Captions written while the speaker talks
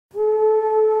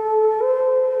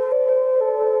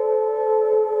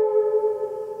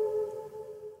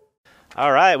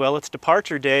All right, well, it's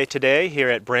departure day today here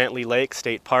at Brantley Lake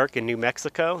State Park in New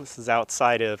Mexico. This is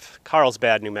outside of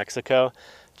Carlsbad, New Mexico.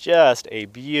 Just a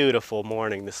beautiful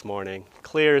morning this morning.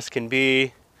 Clear as can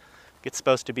be. It's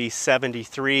supposed to be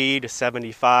 73 to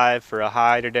 75 for a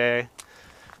high today.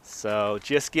 So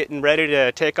just getting ready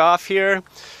to take off here.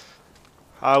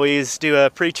 Always do a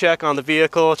pre-check on the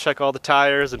vehicle, check all the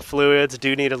tires and fluids.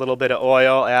 Do need a little bit of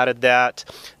oil, added that.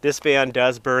 This van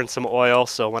does burn some oil,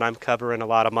 so when I'm covering a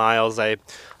lot of miles, I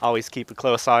always keep a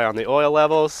close eye on the oil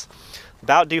levels.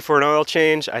 About due for an oil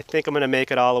change. I think I'm gonna make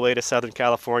it all the way to Southern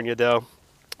California though,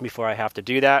 before I have to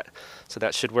do that. So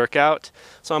that should work out.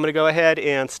 So I'm gonna go ahead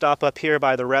and stop up here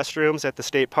by the restrooms at the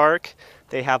state park.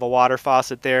 They have a water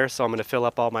faucet there, so I'm gonna fill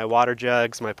up all my water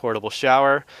jugs, my portable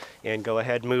shower, and go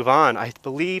ahead and move on. I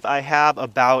believe I have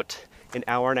about an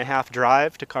hour and a half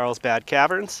drive to Carlsbad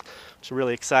Caverns, which I'm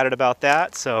really excited about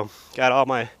that. So got all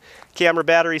my camera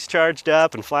batteries charged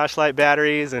up and flashlight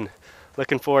batteries, and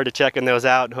looking forward to checking those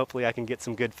out, and hopefully I can get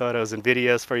some good photos and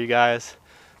videos for you guys.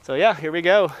 So yeah, here we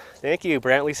go. Thank you,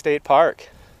 Brantley State Park.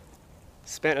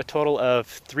 Spent a total of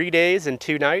 3 days and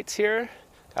 2 nights here.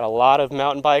 Got a lot of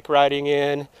mountain bike riding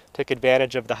in, took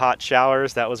advantage of the hot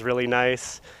showers, that was really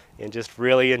nice, and just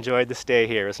really enjoyed the stay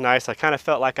here. It was nice. I kind of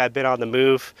felt like I've been on the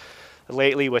move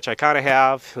lately, which I kind of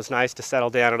have. It was nice to settle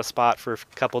down at a spot for a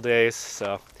couple days.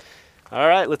 So, all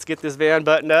right, let's get this van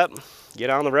buttoned up, get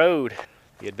on the road.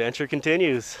 The adventure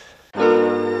continues.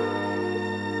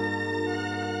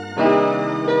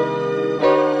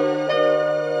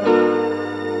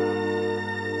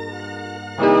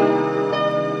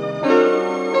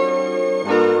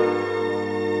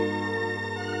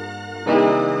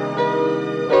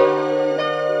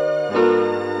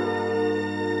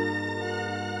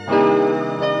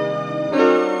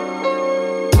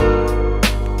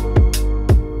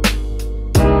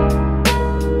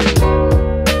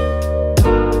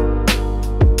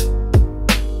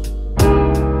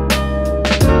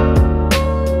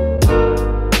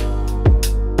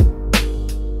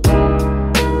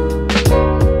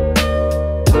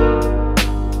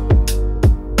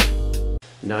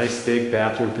 Nice big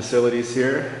bathroom facilities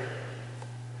here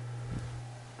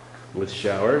with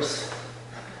showers.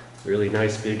 Really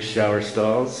nice big shower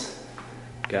stalls.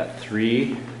 Got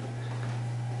 3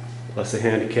 plus a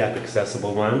handicap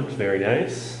accessible one. Very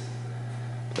nice.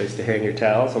 Place to hang your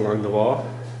towels along the wall.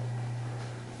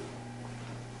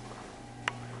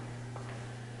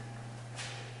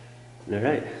 All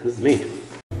right, this is me.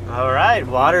 All right,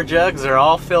 water jugs are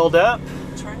all filled up.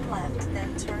 Turn left,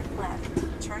 then turn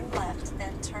left. Turn left,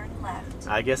 then turn left.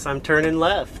 I guess I'm turning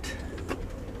left.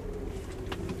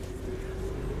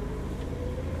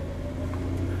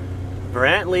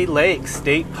 Brantley Lake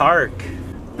State Park.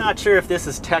 Not sure if this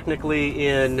is technically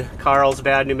in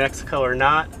Carlsbad, New Mexico or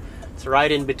not. It's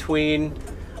right in between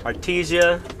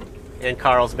Artesia and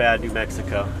Carlsbad, New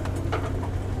Mexico.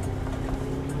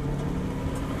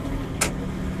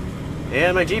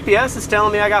 And my GPS is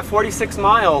telling me I got 46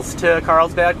 miles to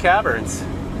Carlsbad Caverns.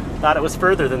 Thought it was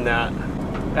further than that.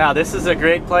 Yeah, this is a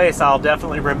great place. I'll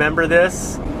definitely remember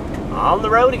this on the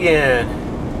road again.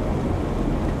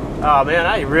 Oh man,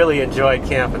 I really enjoyed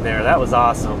camping there. That was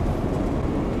awesome.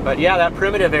 But yeah, that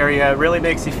primitive area really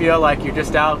makes you feel like you're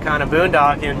just out kind of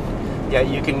boondocking. Yeah,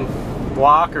 you can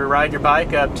walk or ride your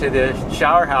bike up to the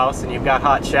shower house and you've got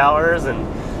hot showers and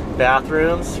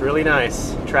bathrooms. Really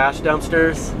nice. Trash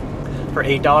dumpsters for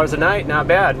 $8 a night, not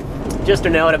bad. Just a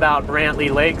note about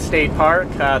Brantley Lake State Park.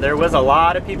 There was a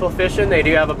lot of people fishing. They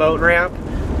do have a boat ramp,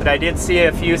 but I did see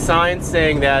a few signs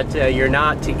saying that you're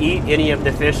not to eat any of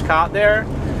the fish caught there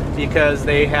because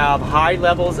they have high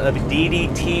levels of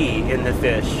DDT in the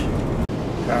fish.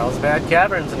 Carlsbad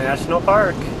Caverns National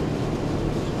Park.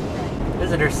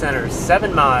 Visitor Center,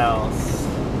 7 miles.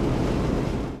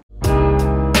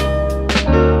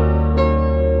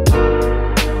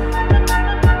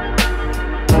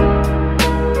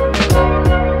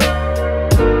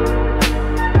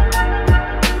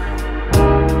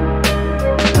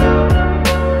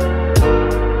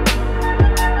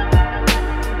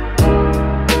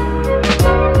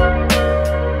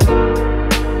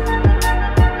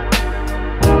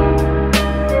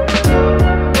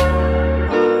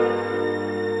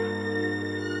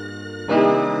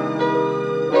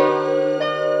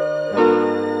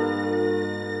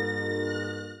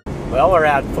 Well, we're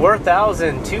at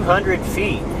 4,200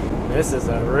 feet. This is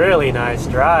a really nice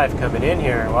drive coming in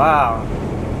here. Wow.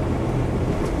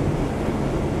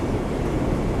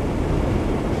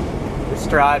 This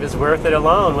drive is worth it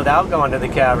alone without going to the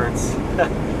caverns.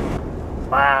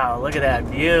 Wow, look at that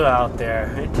view out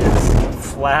there. It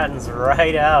just flattens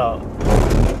right out.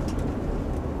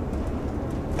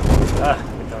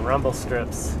 With the rumble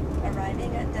strips.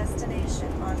 Arriving at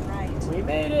destination on right. We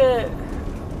made it.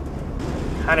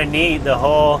 Kind of neat.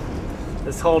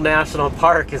 This whole national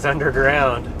park is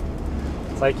underground.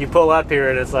 It's like you pull up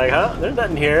here and it's like, huh, there's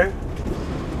nothing here.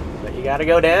 But you gotta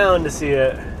go down to see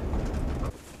it.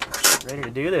 Ready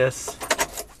to do this.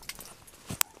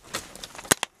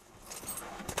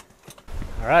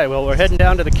 All right, well, we're heading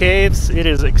down to the caves. It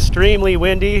is extremely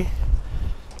windy,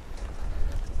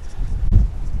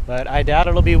 but I doubt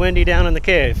it'll be windy down in the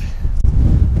cave.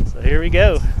 So here we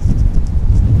go.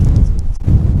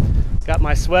 Got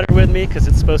my sweater with me because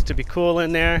it's supposed to be cool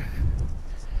in there.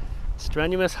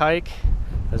 Strenuous hike,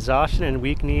 exhaustion and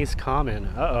weak knees common.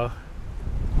 Uh-oh.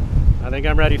 I think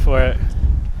I'm ready for it.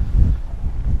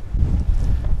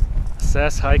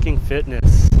 Assess hiking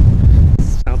fitness.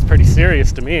 Sounds pretty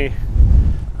serious to me.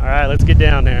 All right, let's get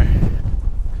down there.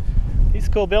 These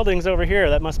cool buildings over here,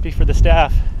 that must be for the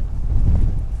staff.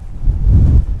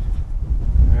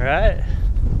 All right,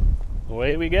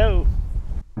 away we go.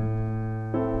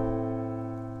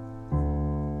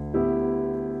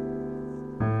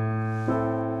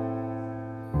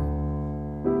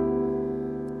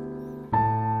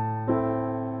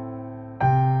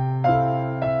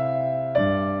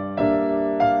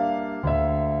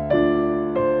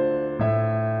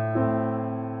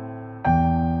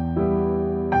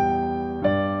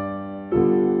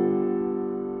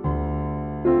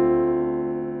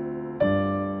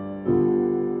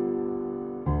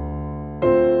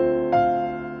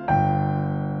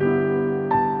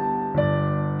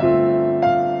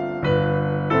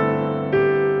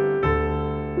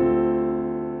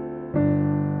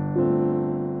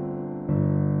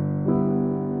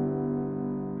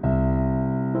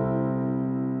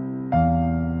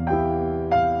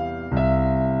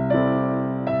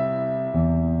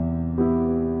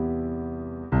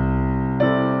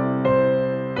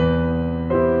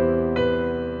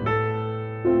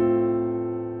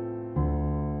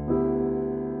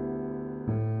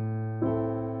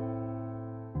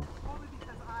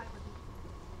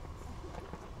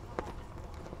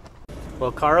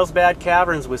 Well, Carlsbad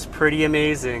Caverns was pretty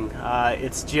amazing.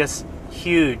 It's just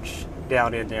huge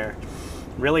down in there.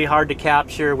 Really hard to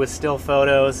capture with still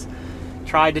photos.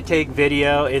 Tried to take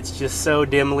video. It's just so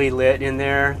dimly lit in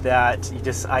there that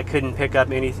I couldn't pick up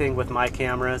anything with my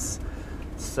cameras.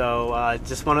 So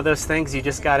just one of those things you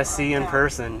just got to see in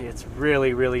person. It's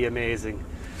really, really amazing.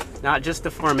 Not just the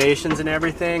formations and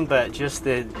everything, but just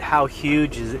how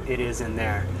huge it is in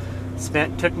there.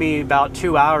 Took me about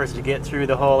 2 hours to get through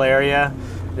the whole area.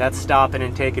 That's stopping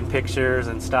and taking pictures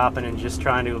and stopping and just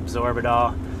trying to absorb it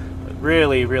all. But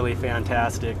really, really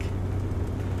fantastic.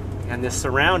 And this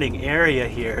surrounding area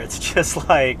here, it's just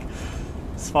like,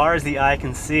 as far as the eye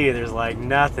can see, there's like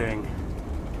nothing.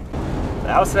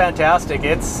 That was fantastic.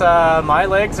 My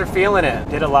legs are feeling it.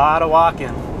 Did a lot of walking,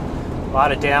 a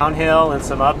lot of downhill and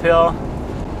some uphill.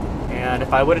 And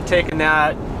if I would have taken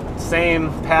that same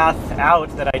path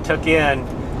out that I took in,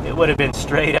 it would have been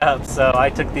straight up, so I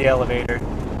took the elevator.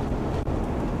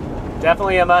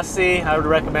 Definitely a must-see. I would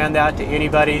recommend that to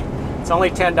anybody. It's only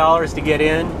 $10 to get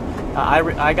in.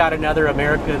 I got another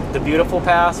America the Beautiful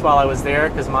pass while I was there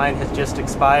because mine has just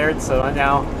expired, so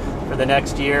now for the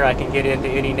next year I can get into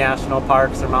any national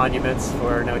parks or monuments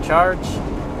for no charge.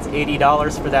 It's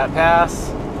 $80 for that pass.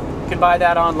 You can buy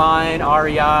that online,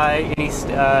 REI, any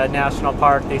national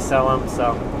park, they sell them.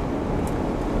 So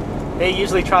they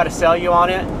usually try to sell you on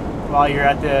it while you're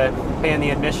paying the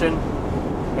admission.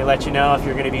 They let you know if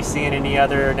you're going to be seeing any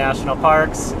other national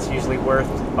parks. It's usually worth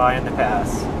buying the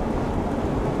pass.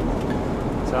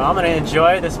 So I'm going to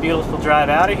enjoy this beautiful drive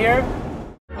out of here.